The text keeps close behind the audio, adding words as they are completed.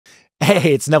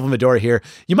Hey, it's Neville Medora here.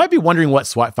 You might be wondering what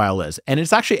Swipe File is, and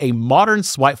it's actually a modern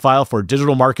swipe file for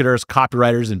digital marketers,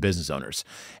 copywriters, and business owners.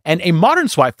 And a modern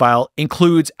swipe file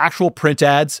includes actual print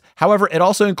ads. However, it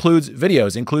also includes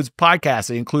videos, includes podcasts,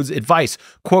 it includes advice,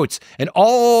 quotes, and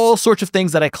all sorts of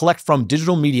things that I collect from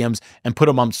digital mediums and put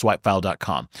them on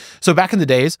swipefile.com. So back in the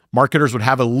days, marketers would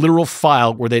have a literal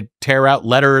file where they'd tear out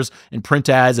letters and print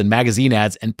ads and magazine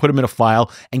ads and put them in a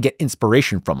file and get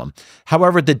inspiration from them.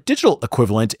 However, the digital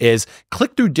equivalent is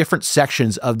click through different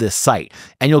sections of this site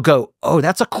and you'll go, oh,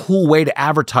 that's a cool way to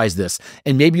advertise this.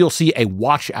 And maybe you'll see a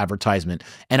watch advertisement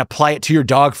and apply it to your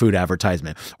dog food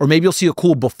advertisement. Or maybe you'll see a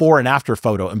cool before and after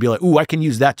photo and be like, ooh, I can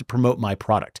use that to promote my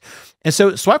product. And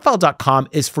so swipefile.com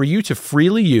is for you to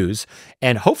freely use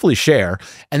and hopefully share,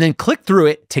 and then click through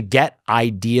it to get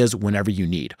ideas whenever you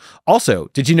need. Also,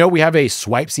 did you know we have a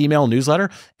Swipes email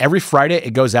newsletter? Every Friday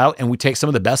it goes out and we take some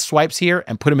of the best swipes here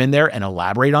and put them in there and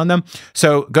elaborate on them.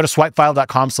 So go to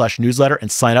swipefile.com/newsletter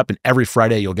and sign up, and every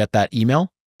Friday you'll get that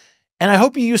email. And I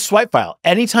hope you use SwipeFile.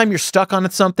 Anytime you're stuck on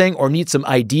something or need some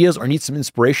ideas or need some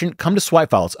inspiration, come to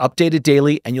SwipeFile. It's updated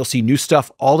daily and you'll see new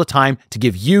stuff all the time to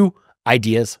give you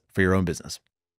ideas for your own business.